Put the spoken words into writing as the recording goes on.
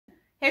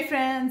Hey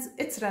friends,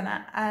 it's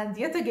Rana, and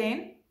yet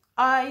again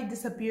I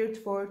disappeared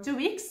for 2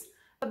 weeks.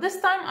 But this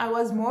time I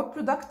was more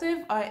productive.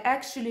 I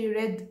actually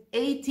read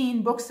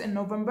 18 books in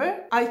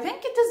November. I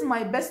think it is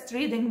my best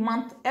reading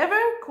month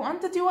ever,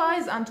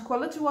 quantity-wise and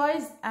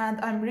quality-wise,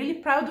 and I'm really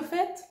proud of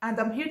it. And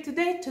I'm here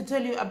today to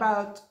tell you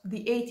about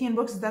the 18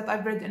 books that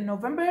I've read in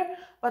November,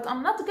 but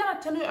I'm not gonna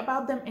tell you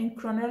about them in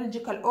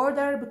chronological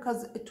order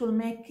because it will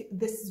make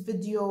this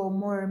video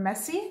more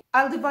messy.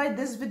 I'll divide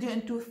this video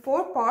into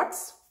 4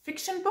 parts: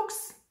 fiction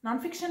books,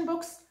 non-fiction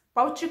books,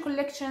 poetry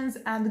collections,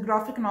 and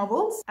graphic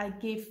novels. I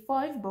gave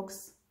 5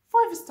 books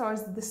 5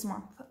 stars this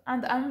month,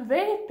 and I'm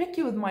very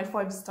picky with my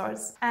 5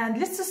 stars. And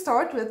let's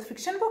start with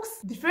fiction books.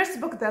 The first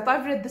book that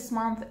I've read this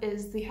month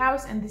is The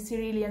House in the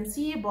Cerulean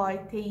Sea by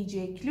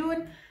T.J.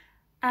 Klune.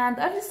 And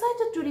I've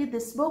decided to read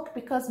this book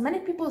because many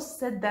people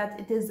said that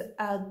it is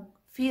a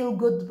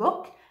feel-good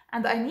book,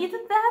 and I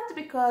needed that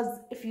because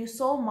if you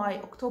saw my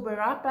October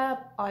wrap-up,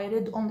 I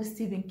read only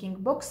Stephen King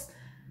books,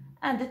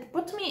 and it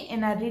put me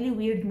in a really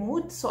weird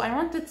mood, so I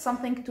wanted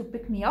something to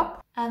pick me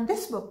up. And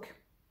this book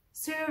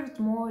served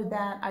more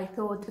than I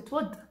thought it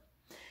would.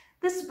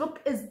 This book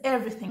is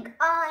everything.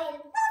 I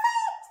love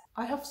it!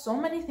 I have so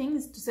many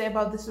things to say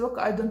about this book,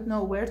 I don't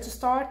know where to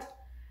start.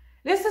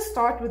 Let's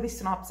start with the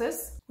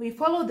synopsis. We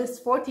follow this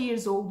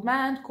 40-year-old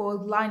man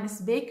called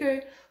Linus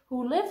Baker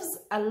who lives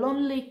a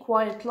lonely,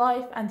 quiet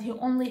life, and he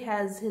only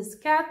has his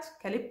cat,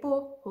 Calippo,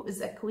 who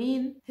is a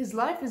queen. His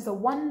life is a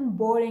one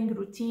boring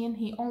routine.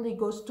 He only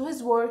goes to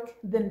his work,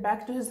 then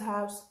back to his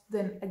house,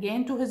 then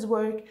again to his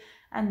work,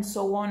 and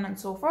so on and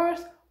so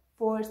forth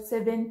for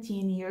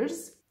 17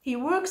 years. He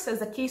works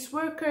as a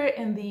caseworker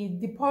in the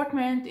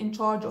department in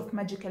charge of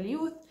magical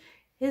youth.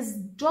 His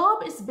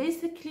job is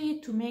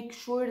basically to make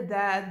sure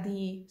that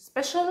the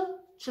special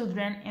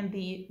children in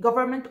the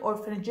government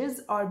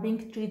orphanages are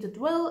being treated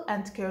well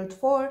and cared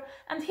for,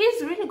 and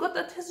he's really good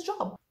at his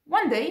job.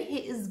 One day he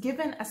is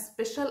given a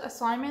special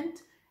assignment,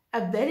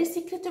 a very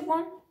secretive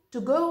one, to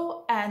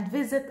go and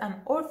visit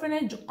an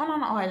orphanage on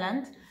an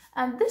island,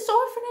 and this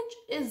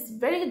orphanage is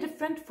very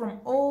different from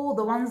all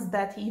the ones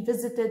that he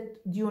visited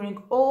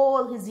during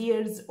all his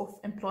years of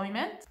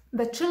employment.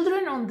 The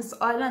children on this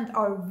island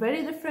are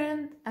very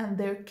different, and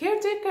their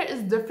caretaker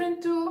is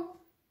different too.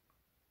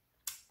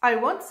 I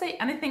won't say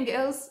anything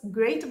else.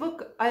 Great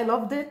book. I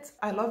loved it.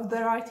 I love the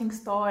writing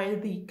style.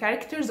 The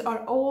characters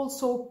are all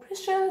so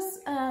precious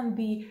and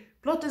the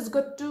plot is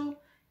good too.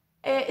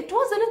 It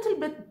was a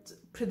little bit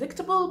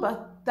predictable,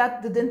 but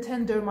that didn't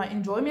hinder my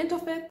enjoyment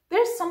of it.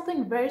 There's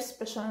something very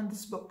special in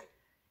this book.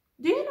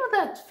 Do you know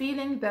that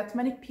feeling that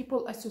many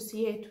people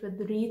associate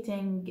with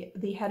reading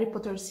the Harry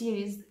Potter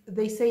series?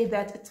 They say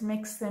that it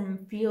makes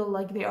them feel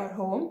like they are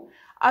home.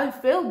 I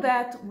felt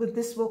that with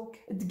this book.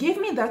 It gave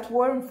me that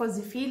warm,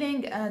 fuzzy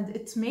feeling, and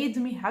it made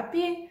me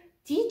happy.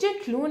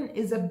 T.J. Klune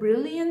is a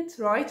brilliant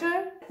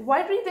writer.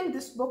 While reading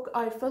this book,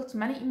 I felt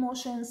many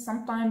emotions.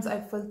 Sometimes I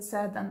felt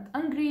sad and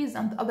angry,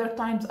 and other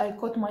times I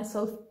caught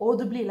myself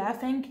audibly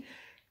laughing.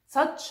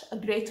 Such a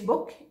great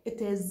book.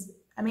 It is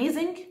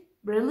amazing,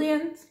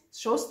 brilliant,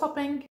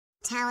 show-stopping.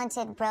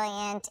 Talented,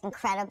 brilliant,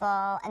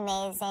 incredible,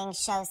 amazing,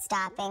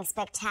 show-stopping,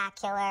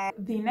 spectacular.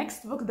 The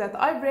next book that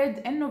I've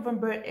read in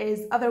November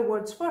is Other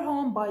Words for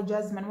Home by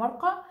Jasmine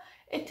Warqa.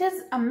 It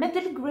is a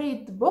middle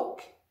grade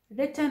book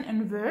written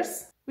in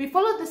verse. We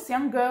follow this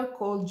young girl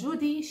called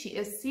Judy. She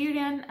is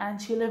Syrian and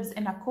she lives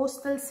in a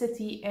coastal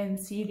city in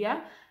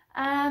Syria.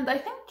 And I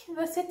think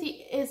the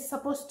city is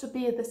supposed to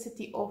be the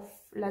city of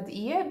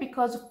Ladia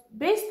because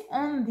based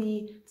on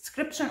the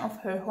description of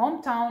her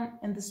hometown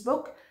in this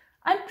book,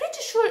 I'm pretty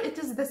sure it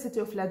is the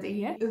city of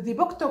Ladia. The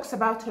book talks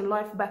about her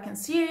life back in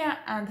Syria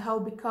and how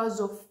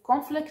because of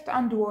conflict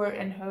and war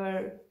in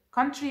her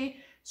country,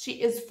 she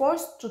is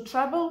forced to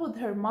travel with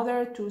her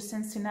mother to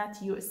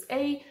Cincinnati,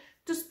 USA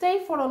to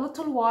stay for a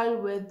little while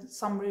with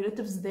some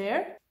relatives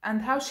there,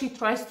 and how she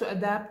tries to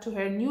adapt to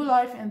her new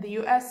life in the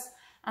US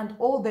and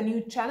all the new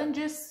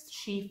challenges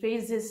she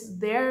faces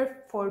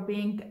there for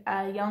being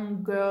a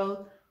young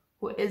girl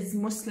who is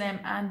Muslim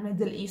and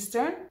Middle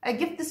Eastern. I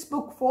give this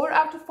book 4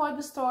 out of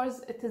 5 stars.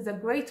 It is a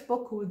great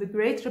book with a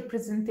great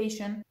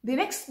representation. The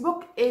next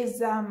book is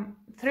a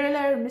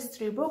thriller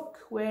mystery book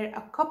where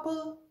a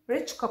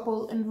rich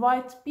couple,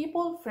 invite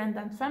people, friends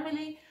and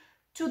family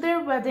to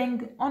their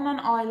wedding on an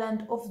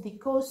island off the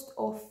coast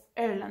of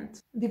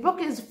Ireland. The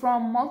book is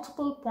from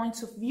multiple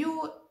points of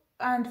view,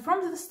 and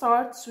from the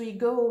start we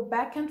go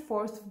back and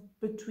forth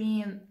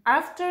between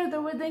after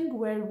the wedding,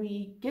 where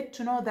we get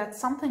to know that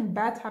something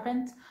bad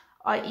happened,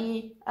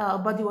 i.e. a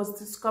body was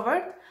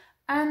discovered,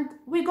 and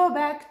we go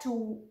back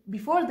to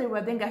before the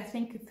wedding, I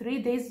think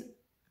 3 days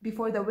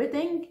before the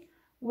wedding,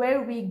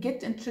 where we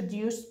get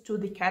introduced to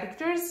the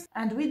characters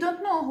and we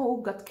don't know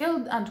who got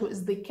killed and who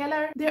is the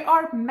killer. There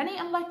are many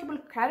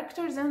unlikable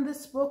characters in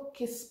this book,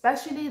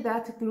 especially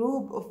that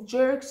group of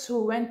jerks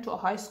who went to a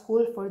high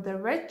school for the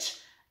rich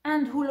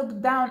and who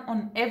looked down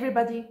on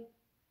everybody,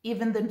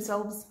 even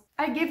themselves.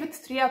 I gave it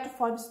 3 out of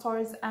 5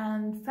 stars,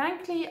 and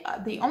frankly,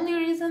 the only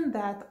reason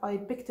that I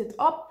picked it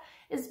up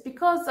is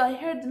because I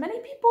heard many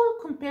people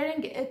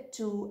comparing it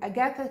to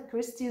Agatha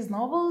Christie's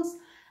novels,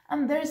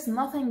 and there's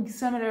nothing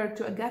similar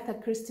to Agatha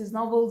Christie's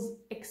novels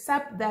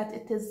except that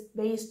it is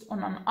based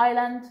on an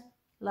island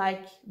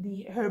like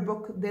her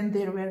book Then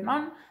There Were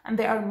None, and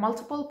there are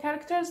multiple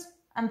characters,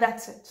 and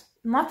that's it.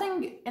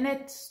 Nothing in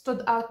it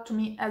stood out to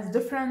me as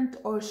different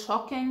or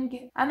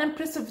shocking. An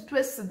impressive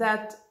twist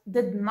that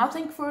did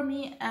nothing for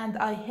me, and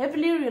I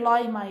heavily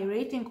rely my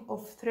rating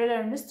of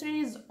thriller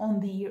mysteries on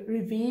the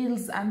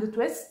reveals and the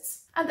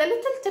twists. And a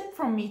little tip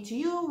from me to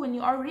you: when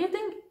you are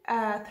reading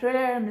a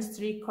thriller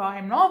mystery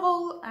crime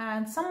novel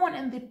and someone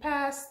in the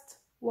past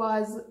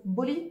was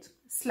bullied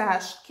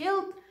 /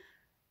 killed,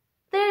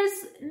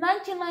 there's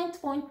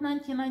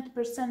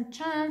 99.99%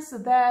 chance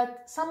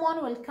that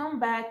someone will come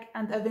back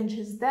and avenge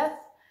his death,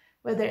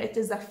 whether it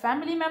is a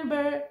family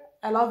member,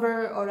 a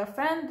lover, or a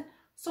friend.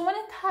 So when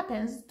it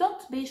happens,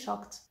 don't be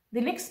shocked. The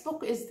next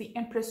book is The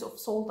Empress of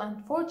Salt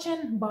and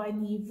Fortune by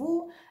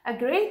Nivu, a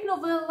great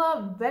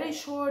novella, very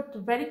short,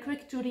 very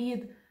quick to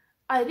read.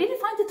 I really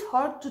find it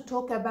hard to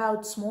talk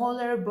about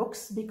smaller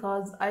books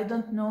because I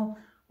don't know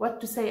what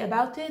to say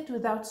about it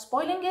without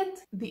spoiling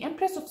it. The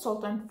Empress of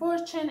Salt and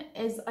Fortune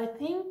is, I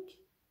think,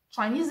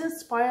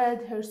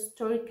 Chinese-inspired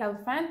historical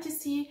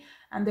fantasy,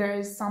 and there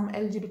is some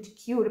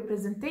LGBTQ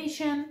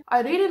representation.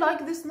 I really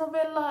like this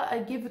novella. I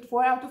give it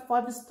 4 out of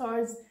 5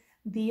 stars.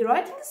 The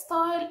writing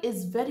style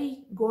is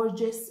very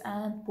gorgeous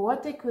and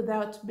poetic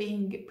without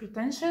being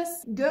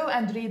pretentious. Go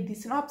and read the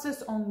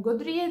synopsis on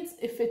Goodreads.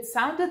 If it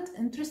sounded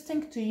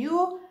interesting to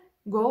you,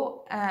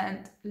 go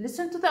and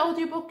listen to the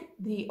audiobook.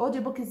 The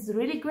audiobook is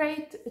really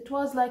great. It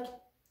was like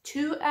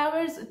 2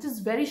 hours. It is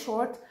very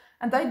short,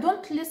 and I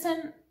don't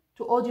listen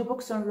to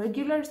audiobooks on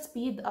regular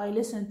speed. I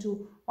listen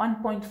to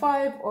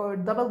 1.5 or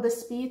double the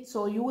speed,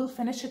 so you will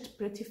finish it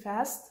pretty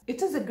fast.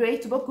 It is a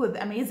great book with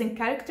amazing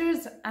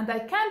characters, and I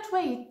can't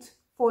wait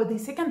for the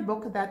second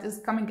book that is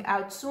coming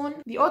out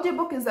soon. The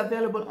audiobook is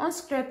available on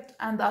Scribd,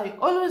 and I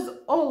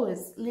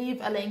always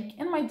leave a link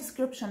in my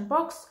description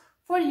box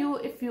for you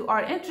if you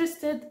are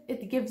interested.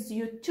 It gives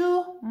you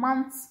 2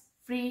 months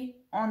free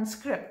on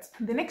Scribd.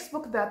 The next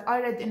book that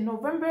I read in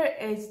November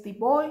is The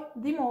Boy,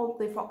 the Mole,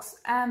 the Fox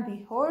and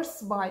the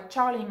Horse by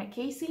Charlie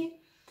Mackesy.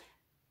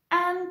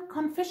 And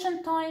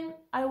confession time,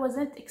 I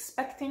wasn't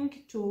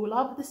expecting to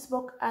love this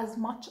book as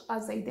much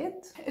as I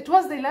did. It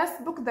was the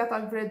last book that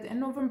I've read in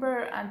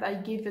November, and I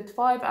gave it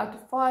 5 out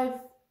of 5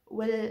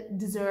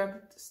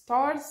 well-deserved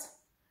stars.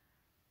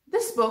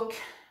 This book,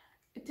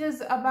 it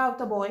is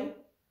about a boy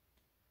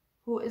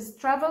who is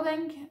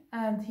traveling,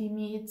 and he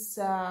meets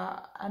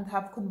and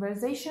have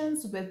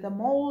conversations with a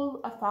mole,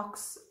 a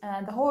fox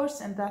and a horse,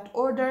 in that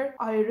order.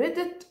 I read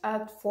it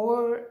at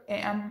 4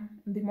 a.m.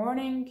 in the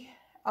morning,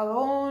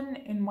 alone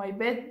in my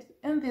bed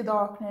in the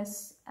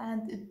darkness,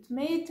 and it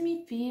made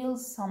me feel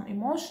some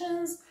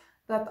emotions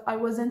that I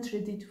wasn't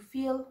ready to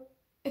feel.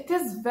 It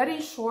is very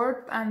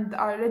short, and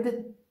I read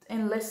it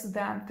in less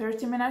than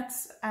 30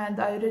 minutes, and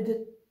I read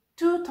it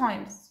 2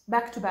 times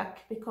back to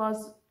back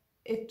because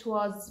it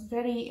was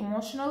very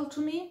emotional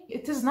to me.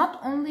 It is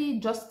not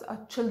only just a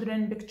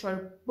children's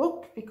picture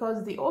book,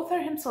 because the author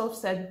himself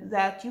said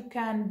that you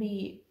can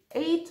be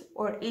 8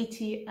 or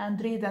 80 and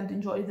read and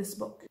enjoy this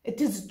book.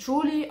 It is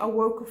truly a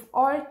work of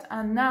art,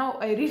 and now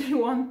I really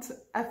want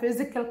a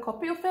physical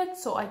copy of it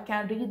so I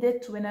can read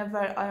it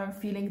whenever I am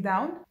feeling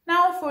down.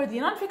 Now for the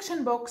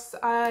nonfiction books,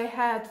 I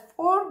had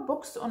 4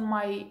 books on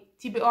my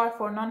TBR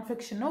for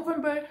nonfiction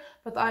November,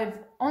 but I've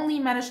only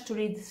managed to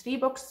read 3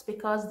 books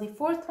because the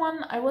 4th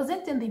one, I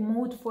wasn't in the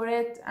mood for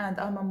it, and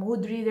I'm a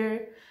mood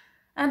reader.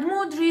 And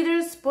mood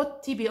readers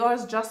put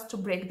TBRs just to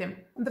break them.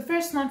 The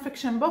first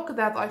nonfiction book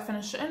that I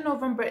finished in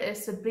November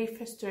is A Brief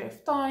History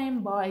of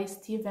Time by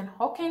Stephen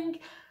Hawking.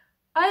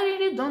 I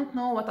really don't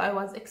know what I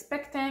was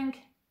expecting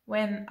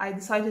when I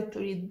decided to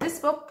read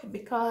this book,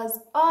 because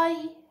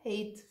I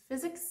hate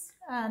physics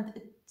and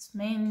it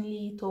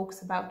mainly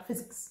talks about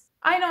physics.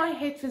 I know I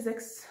hate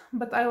physics,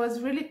 but I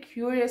was really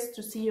curious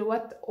to see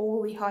what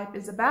all the hype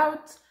is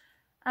about.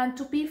 And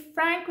to be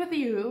frank with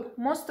you,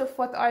 most of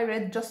what I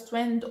read just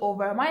went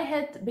over my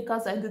head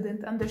because I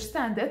didn't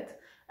understand it.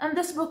 And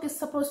this book is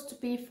supposed to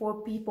be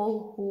for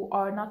people who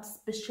are not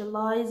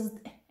specialized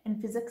in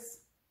physics.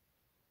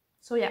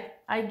 So yeah,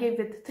 I gave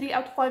it 3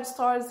 out of 5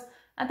 stars,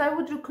 and I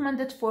would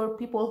recommend it for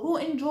people who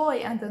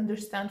enjoy and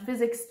understand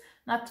physics,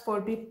 not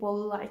for people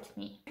like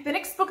me. The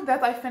next book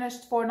that I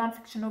finished for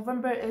nonfiction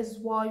November is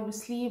Why We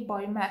Sleep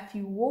by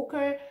Matthew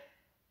Walker.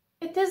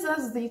 It is,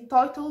 as the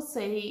title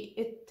say,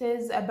 it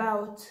is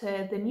about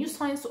the new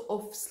science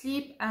of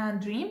sleep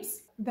and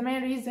dreams. The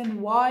main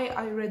reason why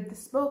I read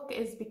this book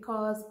is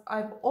because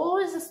I've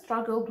always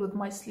struggled with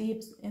my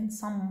sleep in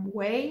some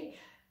way.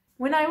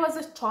 When I was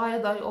a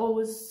child, I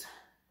always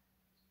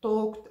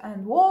talked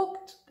and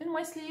walked in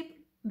my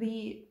sleep.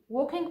 The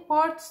walking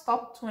part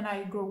stopped when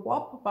I grew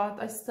up,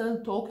 but I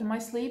still talk in my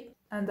sleep,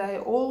 and I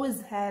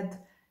always had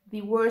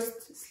the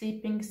worst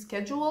sleeping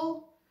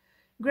schedule.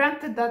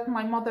 Granted that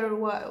my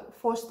mother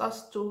forced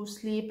us to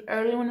sleep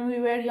early when we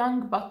were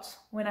young, but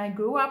when I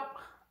grew up,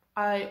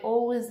 I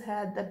always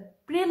had a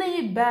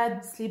really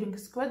bad sleeping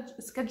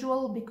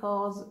schedule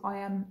because I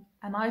am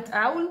a night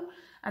owl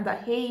and I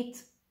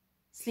hate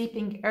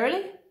sleeping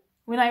early.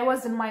 When I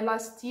was in my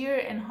last year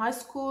in high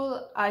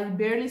school, I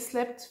barely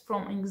slept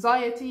from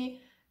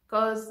anxiety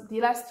because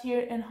the last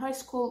year in high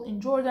school in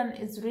Jordan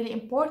is really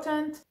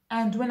important.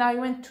 And when I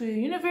went to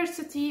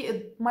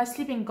university, my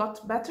sleeping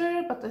got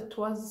better, but it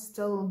was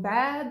still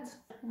bad.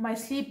 My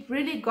sleep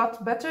really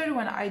got better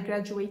when I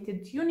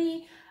graduated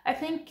uni. I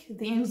think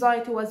the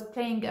anxiety was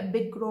playing a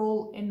big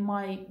role in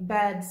my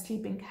bad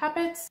sleeping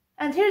habits.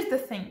 And here's the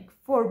thing,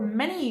 for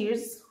many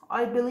years,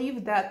 I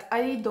believed that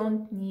I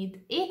don't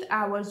need 8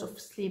 hours of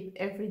sleep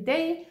every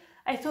day.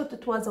 I thought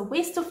it was a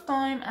waste of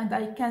time and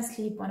I can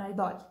sleep when I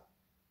die.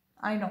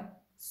 I know,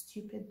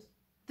 stupid.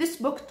 This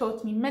book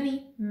taught me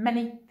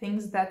many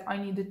things that I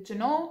needed to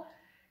know,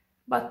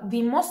 but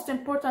the most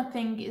important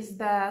thing is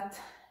that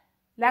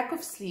lack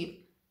of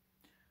sleep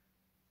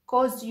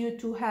causes you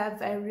to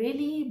have a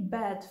really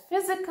bad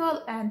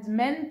physical and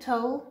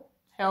mental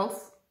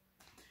health,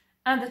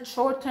 and it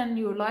shortens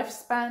your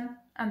lifespan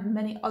and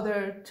many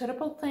other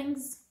terrible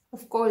things.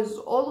 Of course,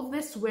 all of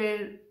this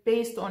were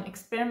based on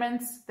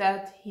experiments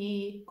that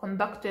he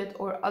conducted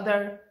or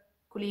other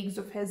colleagues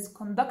of his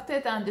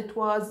conducted, and it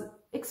was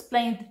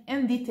explained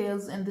in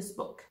details in this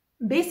book.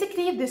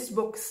 Basically, this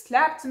book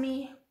slapped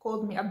me,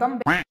 called me a dumb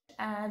bitch,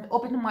 and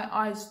opened my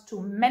eyes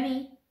to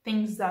many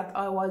things that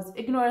I was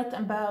ignorant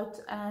about,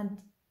 and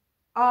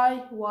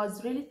I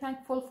was really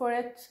thankful for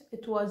it.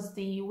 It was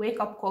the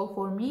wake-up call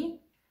for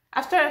me.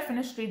 After I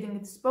finished reading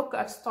this book,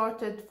 I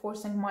started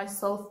forcing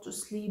myself to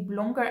sleep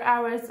longer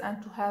hours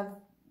and to have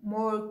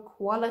more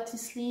quality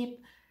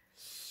sleep.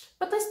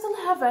 But I still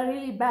have a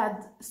really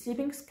bad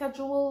sleeping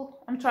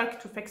schedule. I'm trying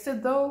to fix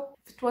it though.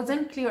 If it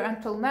wasn't clear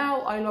until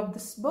now, I love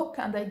this book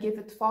and I give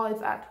it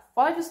 5 out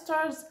of 5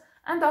 stars,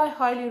 and I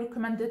highly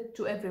recommend it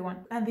to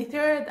everyone. And the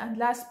third and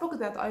last book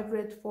that I've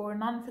read for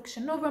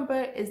non-fiction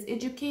November is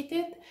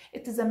Educated.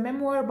 It is a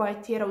memoir by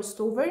Tara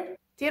Stover.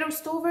 Tara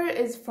Stover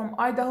is from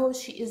Idaho.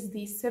 She is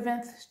the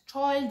 7th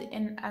child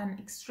in an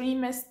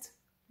extremist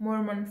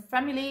Mormon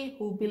family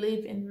who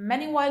believe in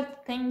many wild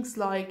things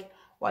like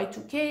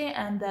Y2K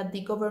and that the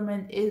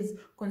government is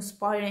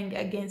conspiring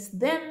against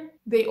them.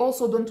 They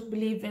also don't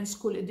believe in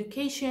school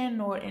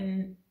education or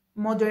in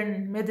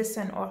modern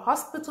medicine or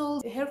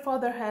hospitals. Her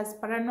father has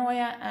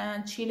paranoia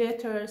and she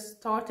later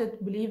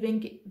started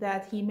believing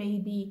that he may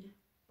be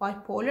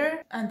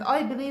bipolar, and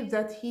I believe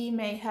that he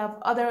may have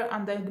other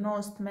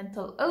undiagnosed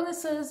mental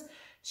illnesses.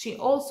 She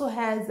also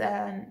has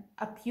an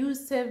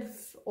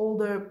abusive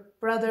older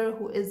brother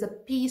who is a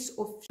piece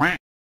of shit.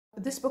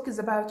 This book is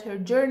about her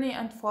journey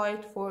and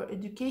fight for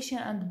education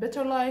and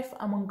better life,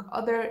 among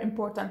other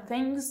important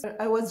things.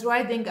 I was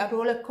riding a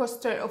roller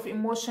coaster of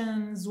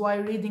emotions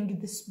while reading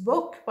this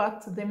book,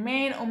 but the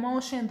main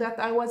emotion that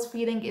I was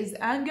feeling is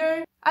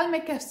anger. I'll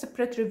make a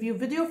separate review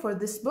video for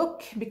this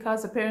book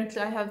because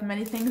apparently I have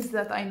many things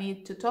that I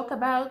need to talk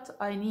about.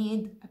 I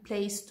need a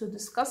place to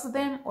discuss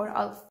them or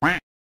I'll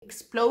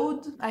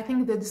explode. I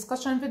think the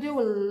discussion video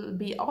will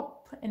be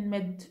up in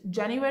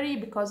mid-January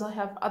because I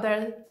have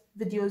other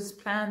videos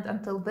planned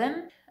until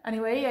then.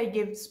 Anyway, I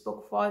gave this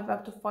book 5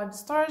 out of 5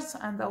 stars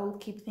and I will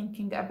keep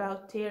thinking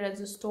about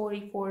Tara's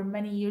story for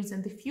many years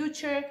in the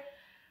future.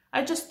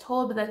 I just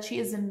hope that she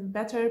is in a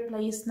better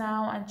place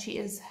now and she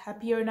is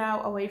happier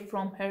now away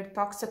from her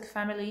toxic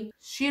family.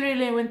 She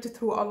really went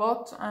through a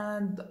lot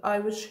and I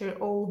wish her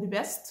all the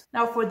best.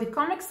 Now for the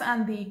comics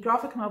and the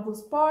graphic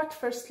novels part,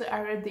 firstly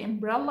I read The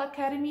Umbrella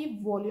Academy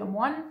Volume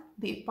 1,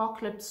 The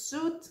Apocalypse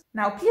Suit.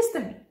 Now please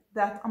tell me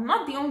that I'm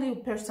not the only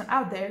person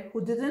out there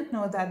who didn't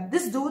know that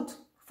this dude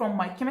from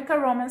My Chemical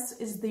Romance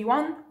is the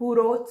one who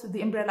wrote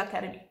The Umbrella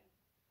Academy.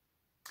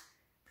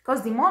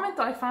 Because the moment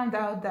I found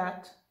out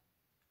that,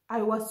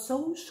 I was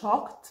so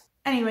shocked.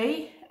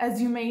 Anyway, as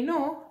you may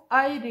know,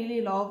 I really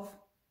love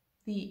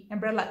the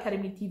Umbrella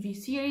Academy TV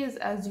series,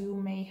 as you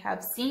may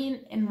have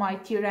seen in my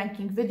tier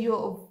ranking video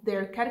of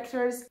their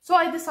characters. So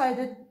I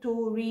decided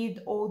to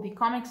read all the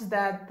comics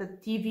that the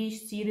TV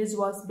series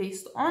was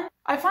based on.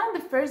 I found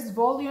the first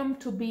volume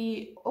to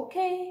be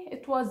okay.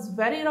 It was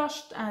very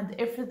rushed and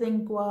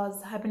everything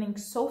was happening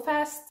so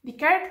fast. The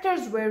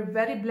characters were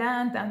very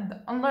bland and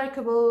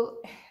unlikable,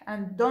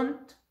 and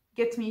don't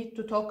get me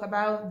to talk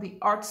about the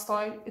art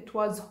style. It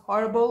was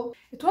horrible.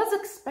 It was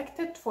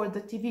expected for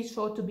the TV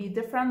show to be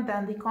different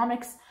than the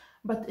comics,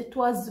 but it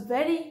was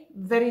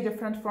very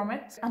different from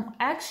it. I'm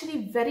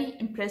actually very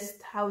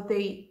impressed how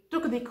they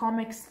took the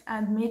comics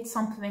and made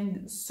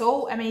something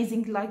so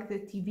amazing like the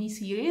TV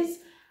series.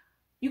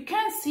 You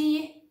can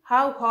see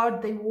how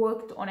hard they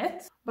worked on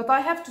it, but I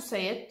have to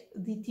say it,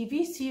 the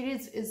TV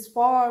series is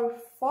far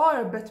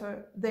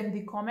better than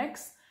the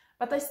comics.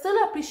 But I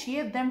still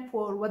appreciate them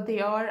for what they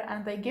are,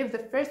 and I give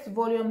the first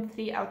volume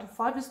 3 out of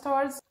 5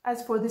 stars.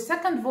 As for the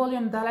second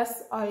volume,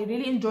 Dallas, I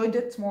really enjoyed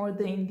it more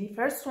than the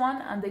first one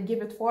and I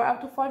give it 4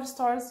 out of 5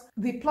 stars.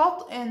 The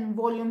plot in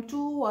volume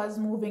 2 was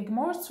moving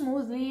more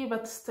smoothly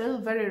but still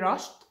very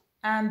rushed,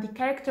 and the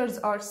characters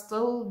are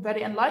still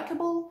very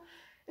unlikable.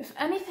 If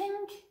anything,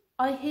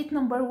 I hate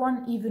number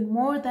 1 even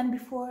more than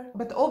before,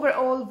 but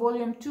overall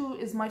volume 2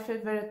 is my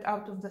favorite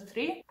out of the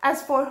 3.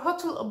 As for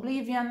Hotel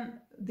Oblivion,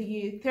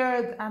 the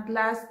third and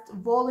last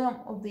volume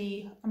of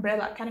the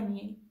Umbrella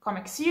Academy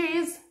comic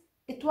series,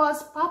 it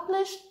was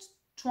published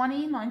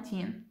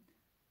 2019,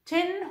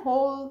 10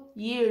 whole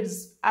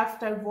years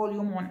after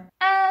volume 1,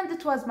 and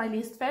it was my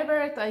least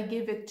favorite. I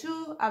gave it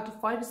 2 out of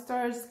 5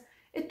 stars.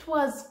 It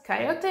was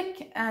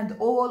chaotic and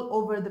all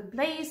over the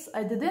place.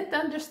 I didn't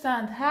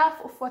understand half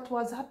of what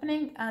was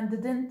happening and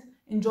didn't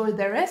enjoy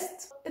the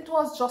rest. It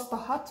was just a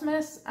hot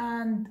mess,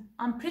 and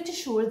I'm pretty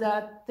sure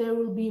that there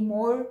will be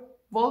more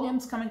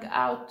volumes coming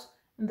out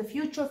in the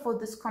future for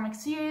this comic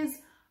series,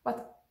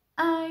 but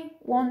I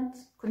won't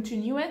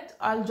continue it.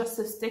 I'll just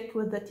stick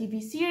with the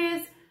TV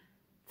series.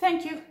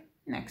 Thank you.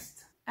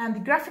 Next. And the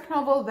graphic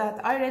novel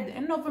that I read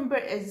in November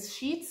is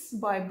Sheets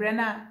by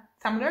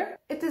rana-najjar.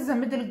 It is a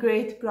middle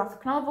grade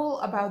graphic novel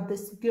about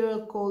this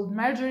girl called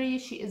Marjorie.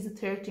 She is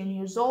 13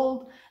 years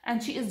old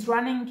and she is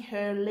running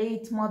her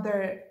late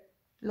mother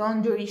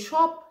laundry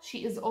shop.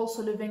 She is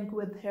also living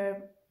with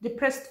her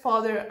depressed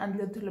father and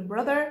little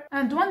brother,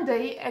 and one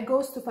day a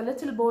ghost of a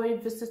little boy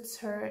visits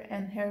her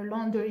in her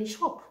laundry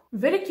shop.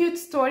 Very cute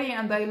story,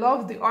 and I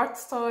love the art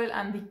style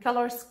and the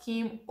color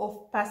scheme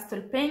of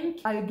pastel pink.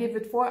 I give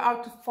it 4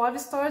 out of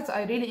 5 stars.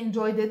 I really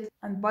enjoyed it,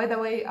 and by the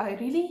way, I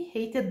really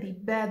hated the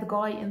bad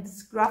guy in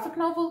this graphic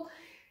novel.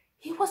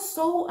 He was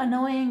so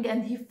annoying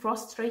and he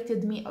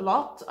frustrated me a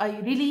lot.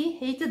 I really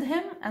hated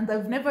him, and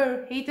I've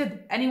never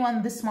hated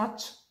anyone this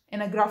much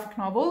in a graphic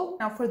novel.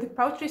 Now for the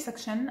poetry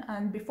section,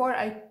 and before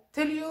I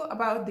tell you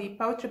about the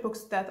poetry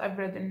books that I've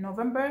read in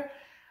November,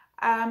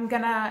 I'm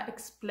gonna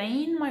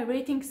explain my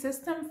rating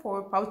system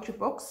for poetry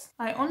books.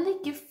 I only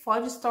give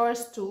 5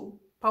 stars to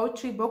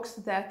poetry books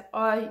that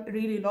I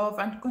really love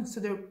and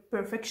consider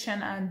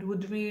perfection and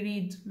would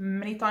reread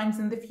many times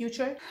in the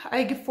future.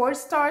 I give 4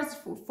 stars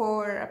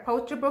for a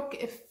poetry book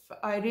if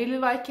I really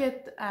like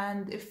it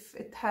and if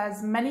it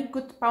has many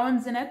good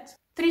poems in it.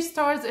 3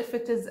 stars if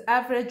it is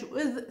average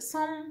with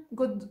some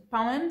good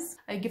poems.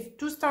 I give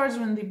 2 stars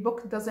when the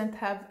book doesn't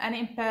have any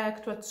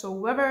impact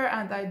whatsoever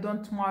and I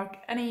don't mark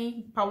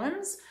any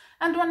poems,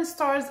 and 1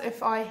 stars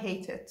if I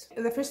hate it.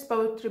 The first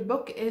poetry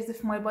book is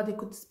If My Body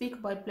Could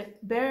Speak by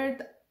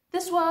Bird.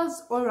 This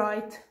was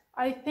alright.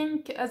 I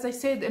think, as I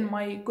said in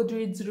my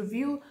Goodreads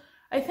review,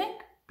 I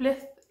think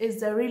Blith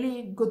is a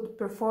really good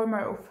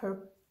performer of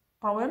her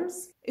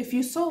poems. If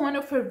you saw one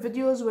of her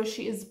videos where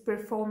she is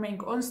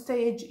performing on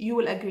stage, you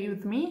will agree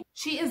with me.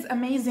 She is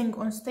amazing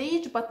on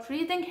stage, but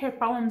reading her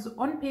poems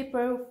on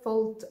paper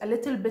felt a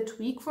little bit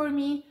weak for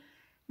me.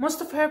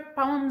 Most of her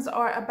poems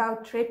are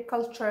about rape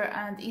culture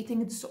and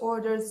eating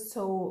disorders,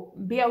 so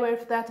be aware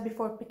of that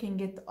before picking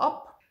it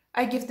up.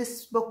 I give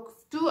this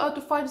book 2 out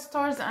of 5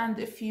 stars, and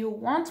if you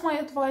want my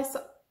advice,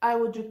 I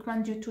would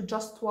recommend you to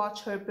just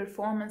watch her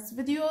performance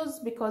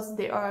videos because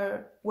they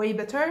are way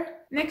better.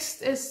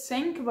 Next is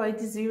Sink by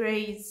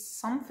Desiree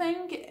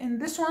something. In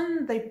this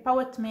one, the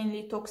poet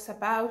mainly talks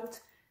about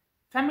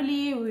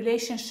family,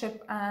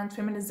 relationship, and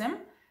feminism.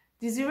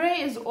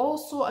 Desiree is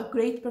also a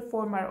great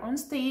performer on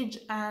stage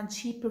and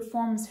she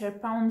performs her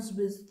poems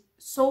with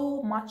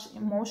so much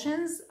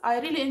emotions. I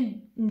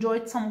really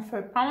enjoyed some of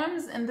her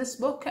poems in this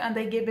book and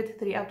I gave it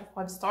 3 out of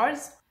 5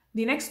 stars.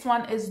 The next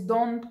one is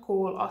Don't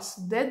Call Us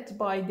Dead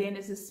by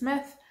Dennis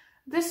Smith.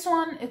 This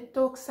one, it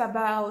talks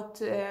about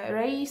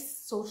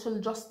race,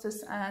 social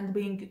justice, and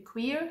being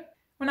queer.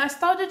 When I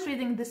started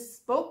reading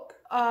this book,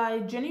 I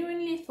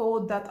genuinely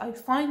thought that I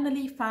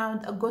finally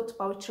found a good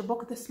poetry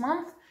book this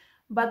month,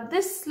 but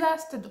this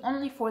lasted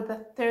only for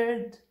the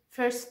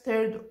first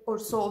third or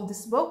so of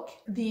this book.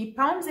 The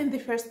poems in the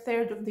first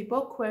third of the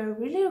book were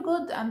really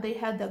good and they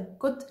had a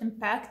good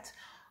impact,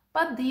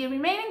 but the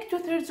remaining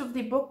 2/3 of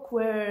the book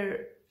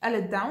were a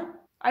letdown.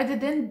 I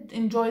didn't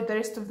enjoy the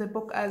rest of the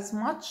book as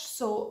much,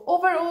 so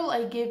overall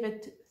I gave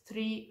it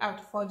 3 out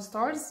of 5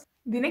 stars.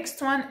 The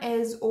next one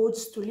is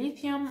Odes to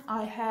Lithium.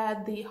 I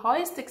had the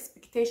highest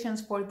expectations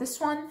for this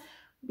one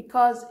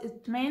because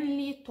it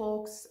mainly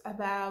talks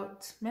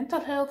about mental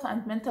health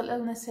and mental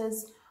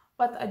illnesses,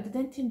 but I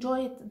didn't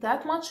enjoy it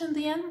that much in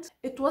the end.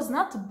 It was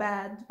not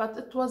bad, but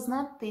it was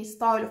not the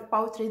style of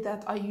poetry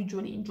that I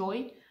usually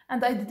enjoy,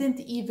 and I didn't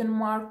even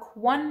mark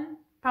 1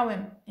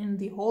 poem in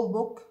the whole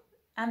book,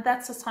 and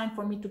that's a sign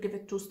for me to give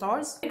it 2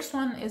 stars. Next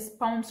one is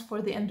Poems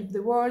for the End of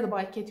the World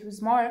by Katie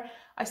Wismar.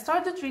 I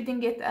started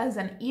reading it as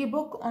an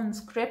ebook on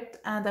Scribd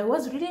and I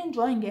was really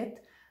enjoying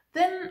it.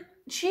 Then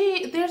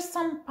there's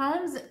some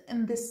poems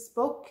in this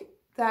book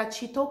that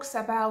she talks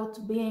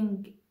about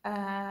being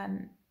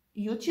an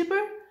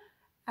YouTuber.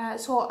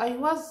 So I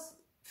was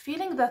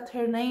feeling that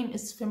her name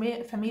is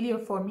familiar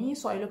for me,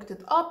 so I looked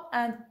it up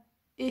and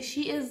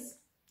she is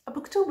a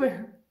booktuber.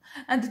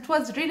 And it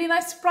was a really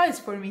nice surprise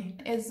for me.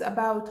 It's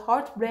about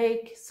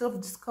heartbreak,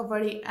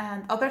 self-discovery,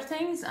 and other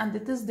things, and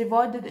it is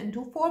divided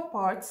into 4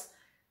 parts: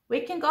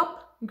 waking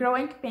up,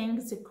 growing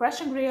pains,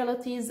 crushing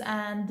realities,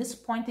 and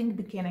disappointing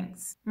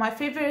beginnings. My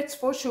favorites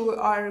for sure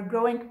are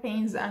Growing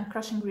Pains and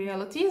Crushing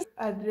Realities.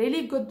 A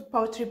really good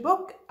poetry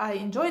book. I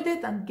enjoyed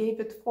it and gave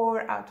it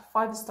 4 out of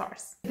 5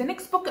 stars. The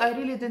next book, I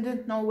really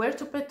didn't know where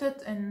to put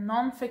it, in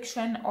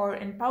non-fiction or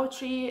in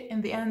poetry.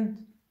 In the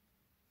end,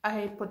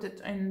 I put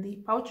it in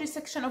the poetry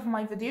section of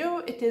my video.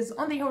 It is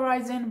On the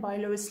Horizon by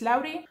Lois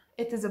Lowry.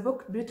 It is a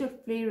book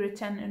beautifully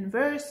written in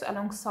verse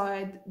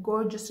alongside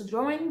gorgeous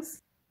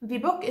drawings. The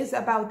book is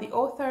about the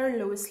author,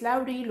 Lois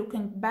Lowry,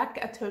 looking back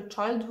at her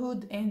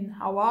childhood in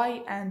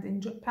Hawaii and in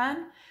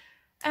Japan,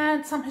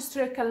 and some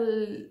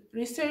historical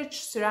research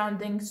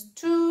surrounding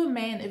 2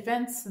 main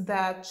events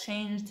that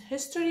changed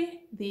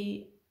history: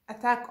 the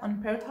attack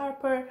on Pearl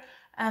Harbor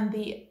and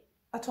the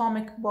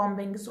atomic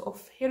bombings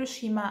of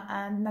Hiroshima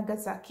and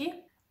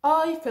Nagasaki.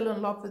 I fell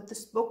in love with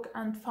this book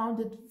and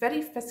found it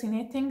very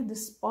fascinating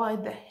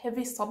despite the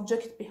heavy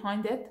subject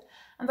behind it.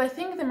 And I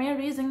think the main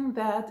reason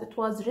that it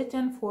was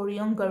written for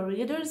younger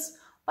readers,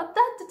 but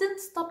that didn't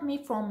stop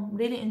me from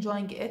really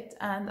enjoying it,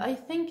 and I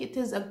think it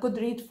is a good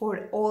read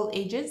for all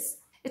ages.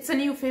 It's a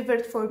new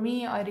favorite for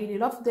me. I really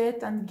loved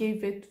it and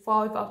gave it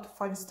 5 out of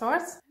 5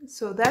 stars.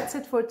 So that's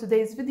it for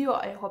today's video.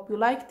 I hope you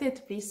liked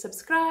it. Please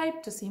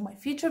subscribe to see my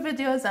future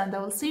videos, and I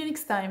will see you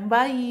next time.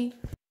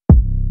 Bye!